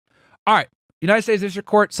All right. United States District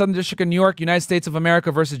Court, Southern District of New York, United States of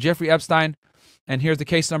America versus Jeffrey Epstein. And here's the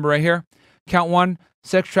case number right here. Count 1,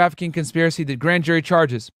 sex trafficking conspiracy, the grand jury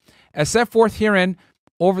charges. As set forth herein,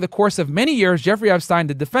 over the course of many years, Jeffrey Epstein,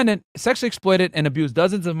 the defendant, sexually exploited and abused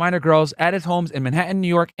dozens of minor girls at his homes in Manhattan, New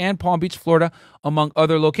York, and Palm Beach, Florida, among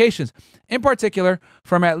other locations. In particular,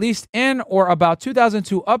 from at least in or about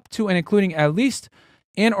 2002 up to and including at least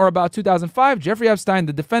in or about 2005, Jeffrey Epstein,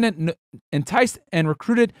 the defendant, enticed and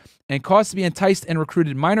recruited and caused to be enticed and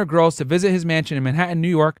recruited minor girls to visit his mansion in Manhattan, New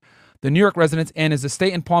York, the New York residence, and his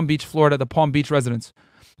estate in Palm Beach, Florida, the Palm Beach residence,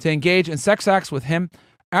 to engage in sex acts with him,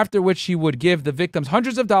 after which he would give the victims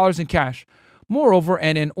hundreds of dollars in cash. Moreover,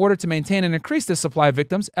 and in order to maintain and increase this supply of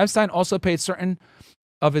victims, Epstein also paid certain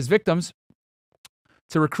of his victims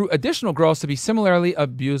to recruit additional girls to be similarly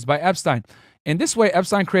abused by Epstein. In this way,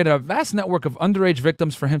 Epstein created a vast network of underage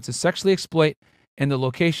victims for him to sexually exploit in the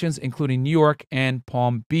locations including New York and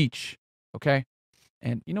Palm Beach. Okay?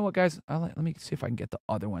 And you know what, guys? Let me see if I can get the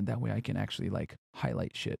other one. That way I can actually, like,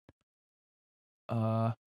 highlight shit.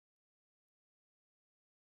 All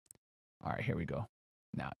right, here we go.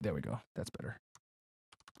 Now, there we go. That's better.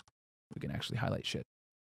 We can actually highlight shit.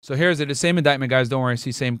 So here's it. The same indictment, guys. Don't worry.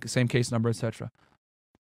 See same case number, etc.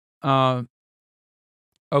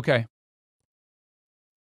 Okay.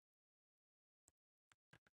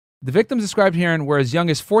 The victims described herein were as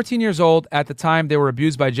young as 14 years old at the time they were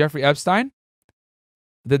abused by Jeffrey Epstein,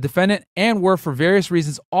 the defendant, and were for various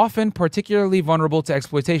reasons often particularly vulnerable to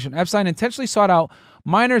exploitation. Epstein intentionally sought out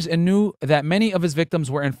minors and knew that many of his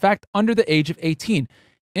victims were in fact under the age of 18,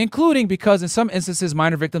 including because in some instances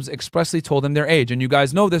minor victims expressly told him their age. And you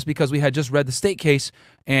guys know this because we had just read the state case,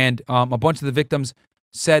 and a bunch of the victims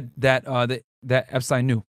said that that Epstein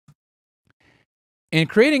knew. In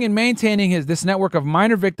creating and maintaining this network of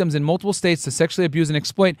minor victims in multiple states to sexually abuse and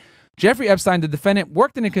exploit, Jeffrey Epstein, the defendant,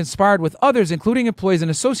 worked and conspired with others, including employees and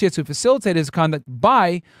associates who facilitated his conduct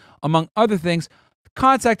by, among other things,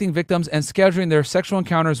 contacting victims and scheduling their sexual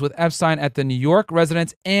encounters with Epstein at the New York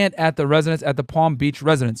residence and at the residence at the Palm Beach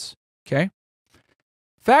residence. Okay?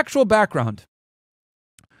 Factual background.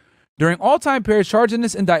 During all time periods charged in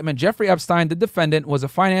this indictment, Jeffrey Epstein, the defendant, was a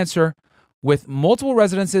financier with multiple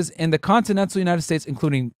residences in the continental United States,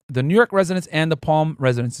 including the New York residence and the Palm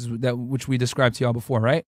residences, which we described to y'all before,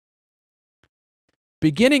 right?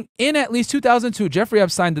 Beginning in at least 2002, Jeffrey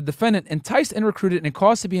Epstein, the defendant, enticed and recruited and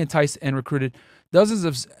caused to be enticed and recruited dozens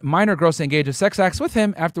of minor girls to engage in sex acts with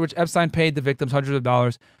him, after which Epstein paid the victims hundreds of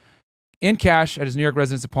dollars in cash at his New York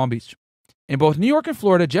residence at Palm Beach. In both New York and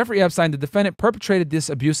Florida, Jeffrey Epstein, the defendant, perpetrated this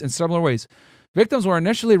abuse in similar ways. Victims were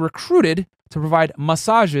initially recruited to provide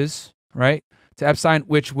massages, right, to Epstein,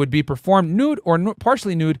 which would be performed nude or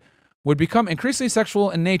partially nude, would become increasingly sexual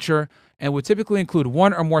in nature, and would typically include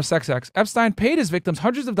one or more sex acts. Epstein paid his victims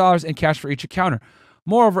hundreds of dollars in cash for each encounter.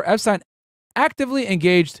 Moreover, Epstein actively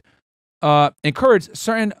encouraged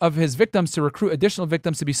certain of his victims to recruit additional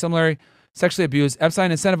victims to be similarly sexually abused.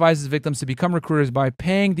 Epstein incentivizes victims to become recruiters by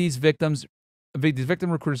paying these victim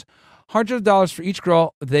recruiters hundreds of dollars for each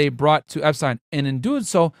girl they brought to Epstein. And in doing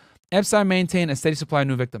so, Epstein maintained a steady supply of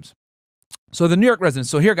new victims. So the New York residence.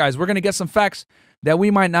 So here, guys, we're going to get some facts that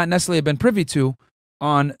we might not necessarily have been privy to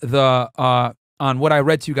on the on what I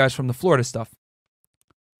read to you guys from the Florida stuff.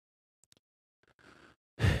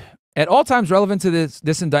 At all times relevant to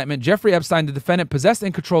this indictment, Jeffrey Epstein, the defendant, possessed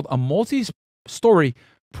and controlled a multi-story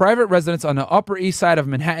private residence on the Upper East Side of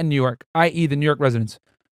Manhattan, New York, i.e. the New York residence.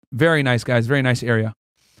 Very nice, guys. Very nice area.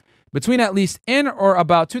 Between at least in or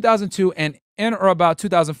about 2002 and in or about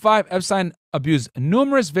 2005, Epstein abused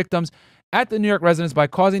numerous victims at the New York residence by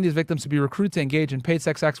causing these victims to be recruited to engage in paid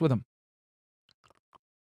sex acts with him.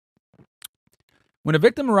 When a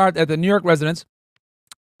victim arrived at the New York residence,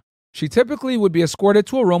 she typically would be escorted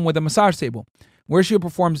to a room with a massage table, where she would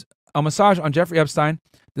perform a massage on Jeffrey Epstein,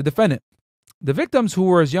 the defendant. The victims, who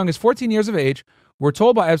were as young as 14 years of age, were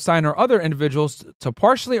told by Epstein or other individuals to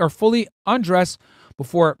partially or fully undress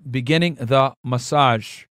before beginning the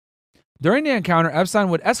massage. During the encounter, Epstein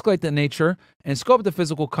would escalate the nature and scope of the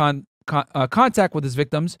physical contact with his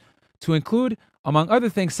victims to include, among other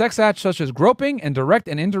things, sex acts such as groping and direct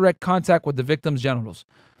and indirect contact with the victim's genitals.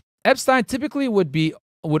 Epstein typically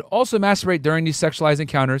would also masturbate during these sexualized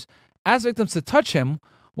encounters, ask victims to touch him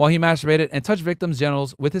while he masturbated, and touch victims'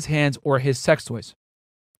 genitals with his hands or his sex toys.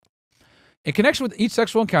 In connection with each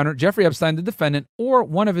sexual encounter, Jeffrey Epstein, the defendant, or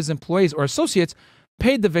one of his employees or associates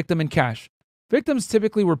paid the victim in cash. Victims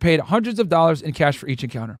typically were paid hundreds of dollars in cash for each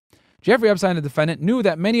encounter. Jeffrey Epstein, the defendant, knew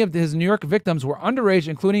that many of his New York victims were underage,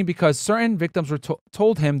 including because certain victims were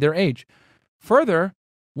told him their age. Further,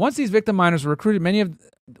 Once these victim minors were recruited, many of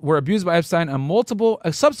were abused by Epstein on multiple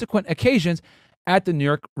subsequent occasions at the New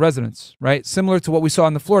York residence, right? Similar to what we saw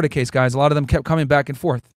in the Florida case, guys. A lot of them kept coming back and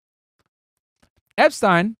forth.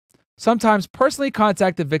 Epstein sometimes personally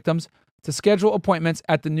contacted victims to schedule appointments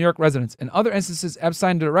at the New York residence. In other instances,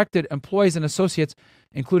 Epstein directed employees and associates,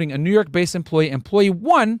 including a New York-based employee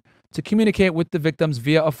 1, to communicate with the victims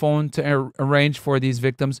via a phone to arrange for these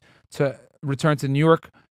victims to return to New York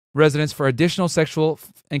residence for additional sexual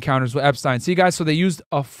encounters with Epstein. See, guys, so they used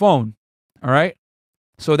a phone, all right?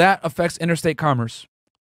 So that affects interstate commerce.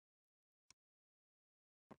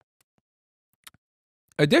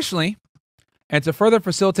 Additionally, and to further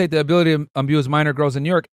facilitate the ability to abuse minor girls in New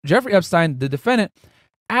York, Jeffrey Epstein, the defendant,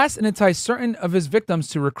 asked and enticed certain of his victims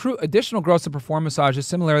to recruit additional girls to perform massages,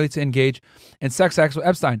 similarly to engage in sex acts with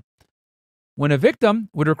Epstein. When a victim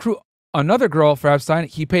would recruit another girl for Epstein,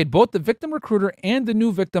 he paid both the victim recruiter and the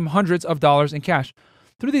new victim hundreds of dollars in cash.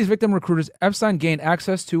 Through these victim recruiters, Epstein gained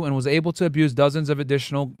access to and was able to abuse dozens of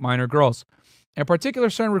additional minor girls. In particular,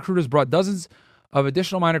 certain recruiters brought dozens of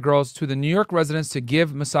additional minor girls to the New York residence to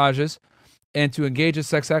give massages and to engage in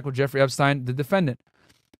sex act with Jeffrey Epstein, the defendant.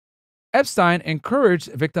 Epstein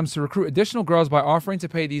encouraged victims to recruit additional girls by offering to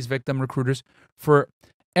pay these victim recruiters for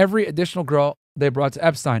every additional girl they brought to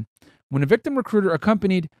Epstein. When a victim recruiter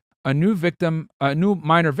accompanied a new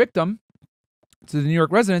minor victim to the New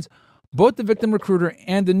York residence, both the victim recruiter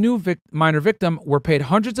and the new minor victim were paid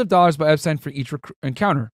hundreds of dollars by Epstein for each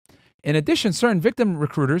encounter. In addition, certain victim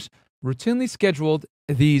recruiters routinely scheduled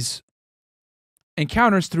these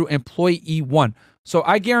encounters through employee 1. So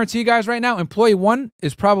I guarantee you guys right now, employee 1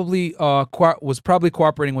 is probably was probably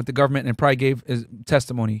cooperating with the government and probably gave his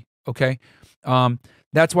testimony. Okay,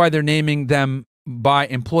 that's why they're naming them by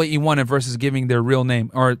employee 1 versus giving their real name,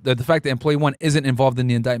 or the fact that employee 1 isn't involved in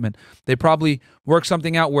the indictment. They probably work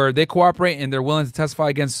something out where they cooperate and they're willing to testify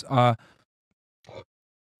against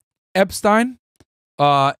Epstein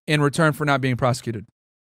in return for not being prosecuted.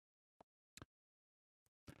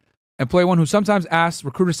 Employee 1, who sometimes asks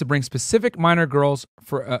recruiters to bring specific minor girls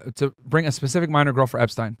for a specific minor girl for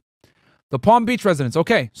Epstein. The Palm Beach residence.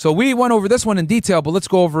 Okay, so we went over this one in detail, but let's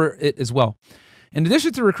go over it as well. In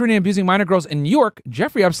addition to recruiting and abusing minor girls in New York,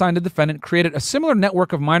 Jeffrey Epstein, the defendant, created a similar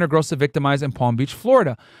network of minor girls to victimize in Palm Beach,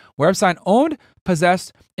 Florida, where Epstein owned,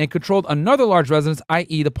 possessed, and controlled another large residence,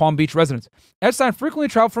 i.e. the Palm Beach residence. Epstein frequently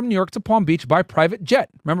traveled from New York to Palm Beach by private jet.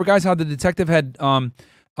 Remember, guys, how the detective had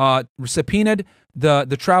subpoenaed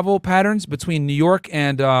the travel patterns between New York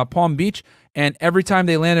and Palm Beach, and every time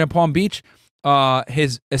they landed in Palm Beach,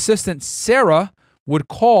 his assistant Sarah would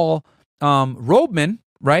call Robman,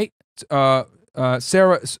 right? Haley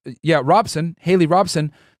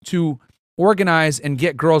Robson, to organize and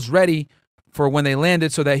get girls ready for when they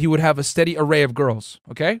landed so that he would have a steady array of girls,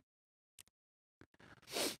 okay?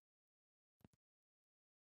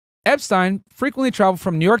 Epstein frequently traveled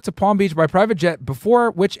from New York to Palm Beach by private jet,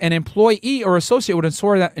 before which an employee or associate would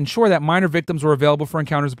ensure that minor victims were available for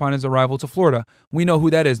encounters upon his arrival to Florida. We know who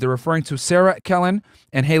that is. They're referring to Sarah Kellen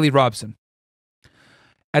and Haley Robson.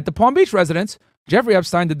 At the Palm Beach residence, Jeffrey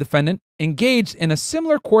Epstein, the defendant, engaged in a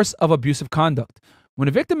similar course of abusive conduct. When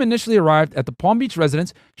a victim initially arrived at the Palm Beach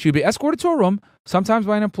residence, she would be escorted to a room, sometimes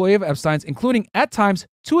by an employee of Epstein's, including, at times,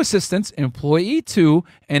 2 assistants, employee 2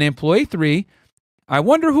 and employee 3. I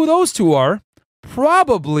wonder who those 2 are.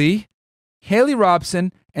 Probably Haley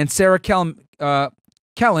Robson and Sarah Kellen,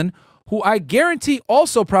 who I guarantee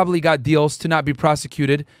also probably got deals to not be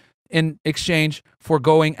prosecuted in exchange for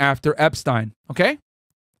going after Epstein, okay?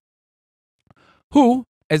 Who,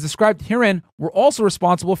 as described herein, were also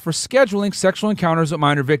responsible for scheduling sexual encounters with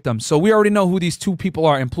minor victims. So we already know who these 2 people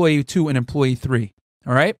are, employee 2 and employee 3,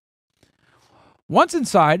 all right? Once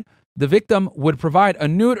inside, the victim would provide a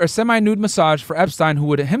nude or semi-nude massage for Epstein, who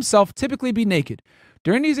would himself typically be naked.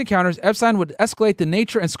 During these encounters, Epstein would escalate the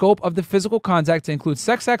nature and scope of the physical contact to include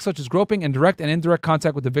sex acts such as groping and direct and indirect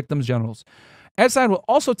contact with the victim's genitals. Epstein would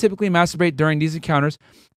also typically masturbate during these encounters,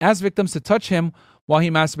 ask victims to touch him while he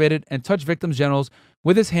masturbated, and touch victims' genitals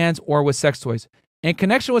with his hands or with sex toys. In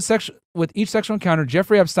connection with each sexual encounter,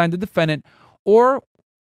 Jeffrey Epstein, the defendant, or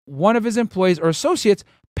one of his employees or associates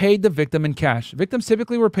paid the victim in cash. Victims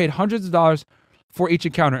typically were paid hundreds of dollars for each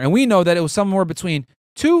encounter. And we know that it was somewhere between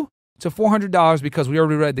 $200 to $400 because we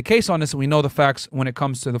already read the case on this and we know the facts when it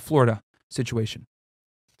comes to the Florida situation.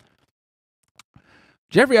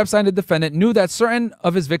 Jeffrey Epstein, the defendant, knew that certain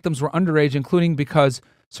of his victims were underage, including because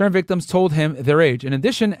certain victims told him their age. In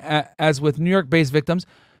addition, as with New York-based victims,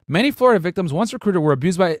 many Florida victims, once recruited, were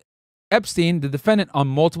abused by Epstein, the defendant, on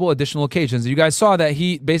multiple additional occasions. You guys saw that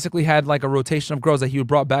he basically had like a rotation of girls that he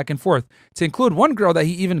brought back and forth, to include one girl that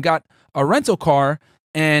he even got a rental car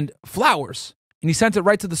and flowers, and he sent it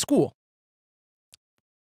right to the school.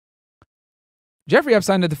 Jeffrey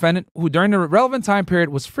Epstein, the defendant, who during the relevant time period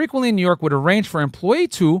was frequently in New York, would arrange for employee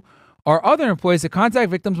 2 or other employees to contact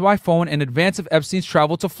victims by phone in advance of Epstein's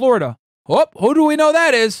travel to Florida. Oh, who do we know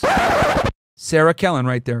that is? Sarah Kellen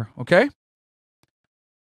right there, okay?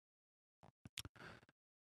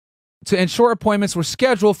 To ensure appointments were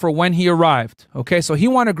scheduled for when he arrived, okay? So he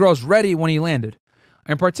wanted girls ready when he landed.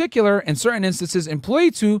 In particular, in certain instances, employee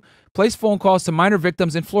 2 placed phone calls to minor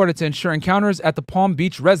victims in Florida to ensure encounters at the Palm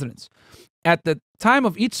Beach residence. At the time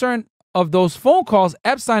of each certain of those phone calls,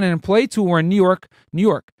 Epstein and employee 2 were in New York.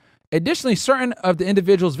 Additionally, certain of the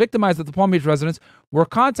individuals victimized at the Palm Beach residence were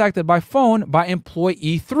contacted by phone by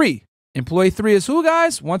employee 3. Employee 3 is who,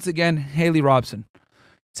 guys? Once again, Haley Robson,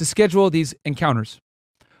 to schedule these encounters.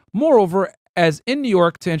 Moreover, as in New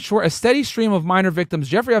York, to ensure a steady stream of minor victims,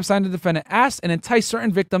 Jeffrey Epstein, the defendant, asked and enticed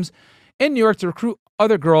certain victims in New York to recruit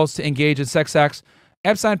other girls to engage in sex acts.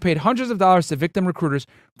 Epstein paid hundreds of dollars to victim recruiters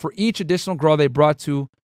for each additional girl they brought to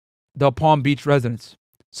the Palm Beach residence.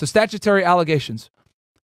 So statutory allegations.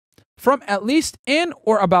 From at least in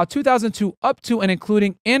or about 2002 up to and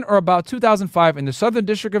including in or about 2005 in the Southern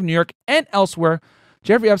District of New York and elsewhere,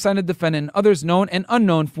 Jeffrey Epstein, the defendant, and others known and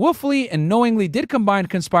unknown, willfully and knowingly did combine,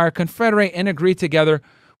 conspire, confederate, and agree together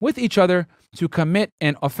with each other to commit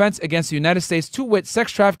an offense against the United States, to wit,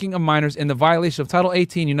 sex trafficking of minors in the violation of Title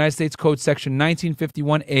 18, United States Code, Section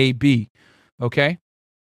 1951A-B. Okay?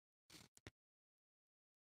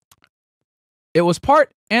 It was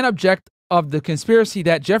part and object of the conspiracy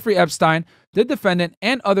that Jeffrey Epstein, the defendant,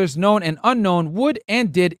 and others known and unknown would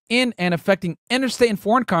and did in and affecting interstate and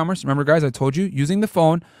foreign commerce. Remember, guys, I told you, using the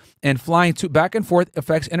phone and flying back and forth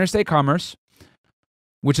affects interstate commerce,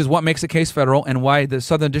 which is what makes the case federal and why the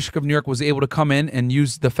Southern District of New York was able to come in and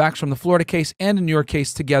use the facts from the Florida case and the New York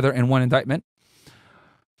case together in one indictment.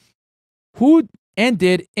 Who and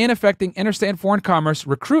did, in affecting interstate and foreign commerce,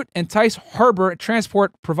 recruit, entice, harbor,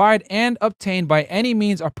 transport, provide, and obtain by any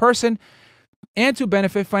means a person and to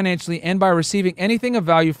benefit financially and by receiving anything of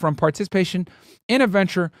value from participation in a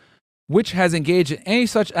venture which has engaged in any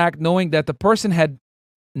such act, knowing that the person had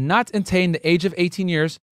not attained the age of 18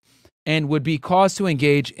 years and would be caused to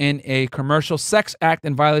engage in a commercial sex act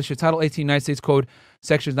in violation of Title 18 United States Code,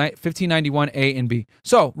 Sections 1591A and B.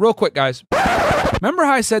 So, real quick, guys. Remember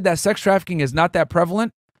how I said that sex trafficking is not that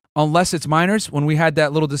prevalent unless it's minors? When we had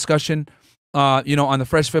that little discussion, on the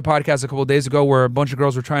Fresh Fit podcast a couple of days ago where a bunch of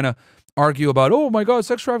girls were trying to argue about, oh my God,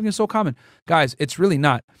 sex trafficking is so common. Guys, it's really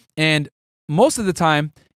not. And most of the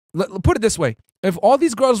time, put it this way, if all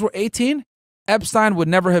these girls were 18, Epstein would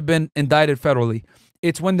never have been indicted federally.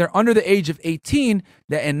 It's when they're under the age of 18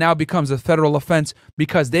 that it now becomes a federal offense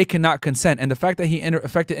because they cannot consent. And the fact that he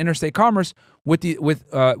affected interstate commerce with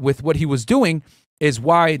what he was doing is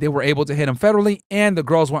why they were able to hit him federally, and the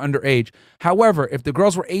girls were underage. However, if the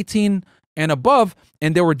girls were 18 and above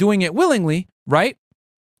and they were doing it willingly, right,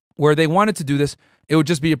 where they wanted to do this, it would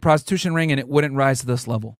just be a prostitution ring and it wouldn't rise to this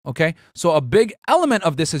level, okay? So a big element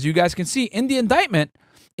of this, as you guys can see in the indictment,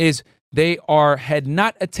 is they had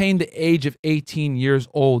not attained the age of 18 years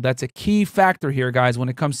old. That's a key factor here, guys, when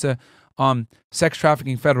it comes to sex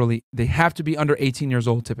trafficking federally. They have to be under 18 years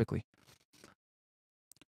old, typically.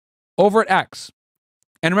 Overt acts.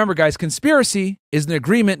 And remember, guys, conspiracy is an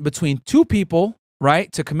agreement between two people,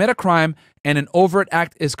 right, to commit a crime, and an overt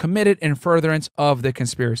act is committed in furtherance of the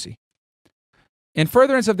conspiracy. In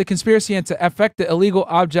furtherance of the conspiracy and to effect the illegal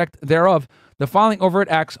object thereof, the following overt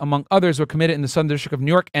acts, among others, were committed in the Southern District of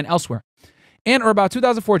New York and elsewhere. In or about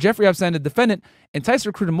 2004, Jeffrey Epstein, the defendant, enticed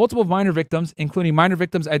and recruited multiple minor victims, including minor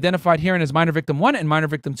victims identified herein as minor victim 1 and minor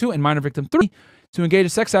victim 2 and minor victim 3, to engage in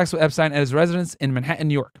sex acts with Epstein at his residence in Manhattan,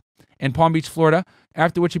 New York, and Palm Beach, Florida,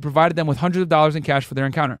 after which he provided them with hundreds of dollars in cash for their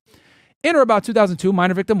encounter. In or about 2002,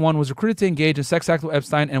 minor victim 1 was recruited to engage in sex acts with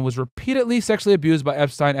Epstein and was repeatedly sexually abused by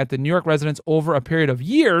Epstein at the New York residence over a period of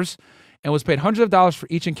years and was paid hundreds of dollars for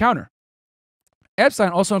each encounter.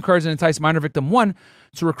 Epstein also encouraged and enticed minor victim 1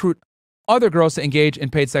 to recruit other girls to engage in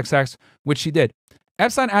paid sex acts, which she did.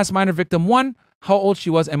 Epstein asked minor victim 1 how old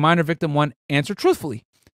she was, and minor victim 1 answered truthfully.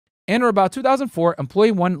 In or about 2004,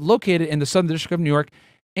 employee 1 located in the Southern District of New York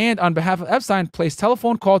and on behalf of Epstein placed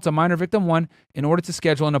telephone call to minor victim 1 in order to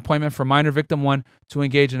schedule an appointment for minor victim 1 to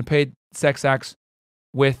engage in paid sex acts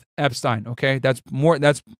with Epstein. Okay, that's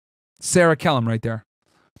Sarah Kellum right there.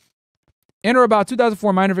 In or about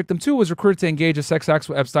 2004, minor victim 2 was recruited to engage in sex acts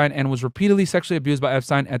with Epstein and was repeatedly sexually abused by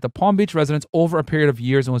Epstein at the Palm Beach residence over a period of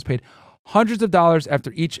years and was paid hundreds of dollars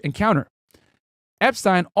after each encounter.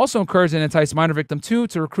 Epstein also encouraged and enticed minor victim 2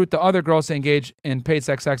 to recruit the other girls to engage in paid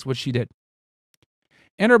sex acts, which she did.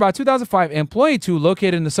 In or about 2005, employee 2,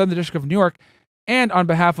 located in the Southern District of New York, and on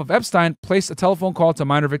behalf of Epstein, placed a telephone call to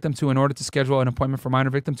minor victim 2 in order to schedule an appointment for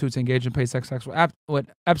minor victim 2 to engage in paid sex acts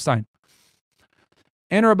with Epstein.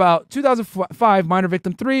 In or about 2005, minor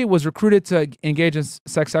victim 3 was recruited to engage in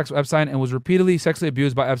sex acts with Epstein and was repeatedly sexually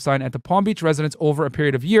abused by Epstein at the Palm Beach residence over a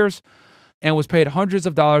period of years and was paid hundreds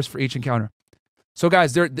of dollars for each encounter. So,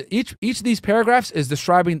 guys, each of these paragraphs is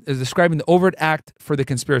describing the overt act for the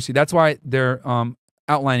conspiracy. That's why they're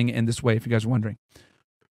outlining it in this way, if you guys are wondering.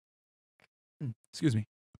 Excuse me.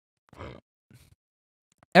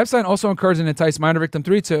 Epstein also encouraged and enticed minor victim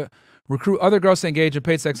 3 to recruit other girls to engage in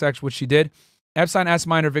paid sex acts, which she did. Epstein asked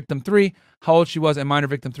minor victim 3 how old she was, and minor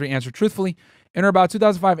victim 3 answered truthfully. In or about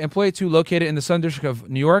 2005, employee 2, located in the Southern District of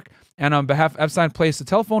New York, and on behalf of Epstein, placed a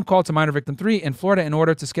telephone call to minor victim 3 in Florida in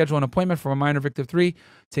order to schedule an appointment for minor victim 3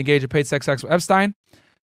 to engage in paid sex acts with Epstein.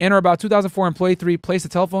 In or about 2004, employee 3 placed a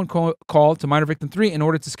telephone call to minor victim 3 in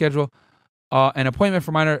order to schedule an appointment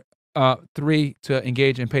for minor 3 to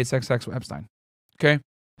engage in paid sex acts with Epstein. Okay,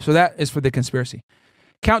 so that is for the conspiracy.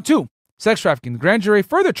 Count 2, sex trafficking. The grand jury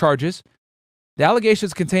further charges the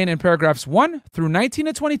allegations contained in paragraphs 1 through 19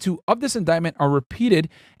 and 22 of this indictment are repeated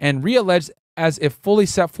and realleged as if fully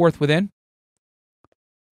set forth within.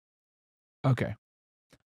 Okay.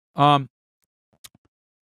 From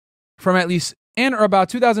at least in or about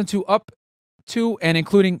 2002 up to and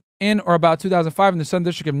including in or about 2005 in the Southern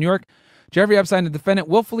District of New York, Jeffrey Epstein, the defendant,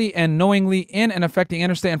 willfully and knowingly in and affecting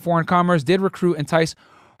interstate and foreign commerce, did recruit, entice,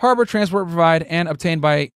 harbor, transport, provide, and obtain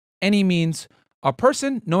by any means a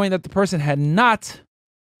person, knowing that the person had not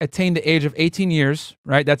attained the age of 18 years,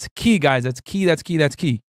 right? That's key, guys. That's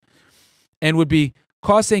key. And would be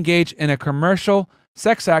caused to engage in a commercial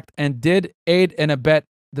sex act and did aid and abet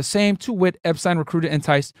the same, to wit, Epstein recruited,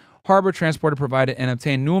 enticed, harbor, transported, provided, and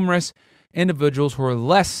obtained numerous individuals who were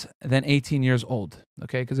less than 18 years old,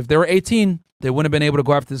 okay? Because if they were 18, they wouldn't have been able to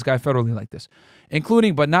go after this guy federally like this,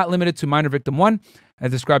 including but not limited to minor victim 1, as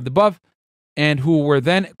described above, and who were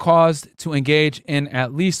then caused to engage in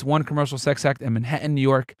at least one commercial sex act in Manhattan, New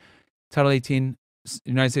York, Title 18,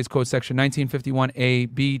 United States Code Section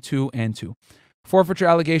 1951A, B, 2, and 2. Forfeiture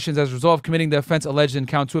allegations as a result of committing the offense alleged in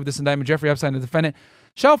count 2 of this indictment, Jeffrey Epstein, the defendant,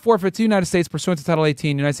 shall forfeit to the United States pursuant to Title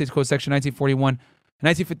 18, United States Code Section 1941,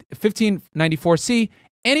 1594C,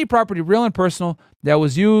 any property, real and personal, that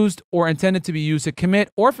was used or intended to be used to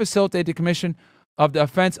commit or facilitate the commission of the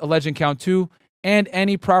offense alleged in count 2, and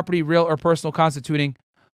any property, real or personal, constituting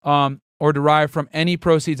or derived from any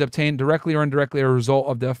proceeds obtained directly or indirectly as a result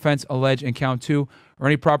of the offense alleged in count 2, or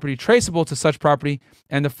any property traceable to such property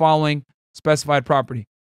and the following specified property.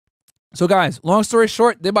 So, guys, long story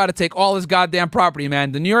short, they're about to take all this goddamn property,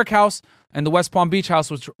 man. The New York house and the West Palm Beach house,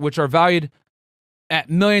 which are valued at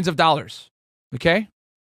millions of dollars, okay?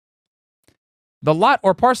 The lot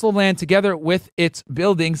or parcel of land, together with its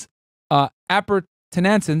buildings,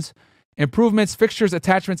 appurtenances, improvements, fixtures,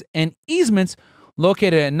 attachments, and easements,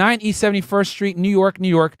 located at 9 East 71st Street, New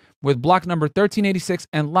York, with block number 1386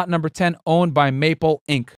 and lot number 10, owned by Maple Inc.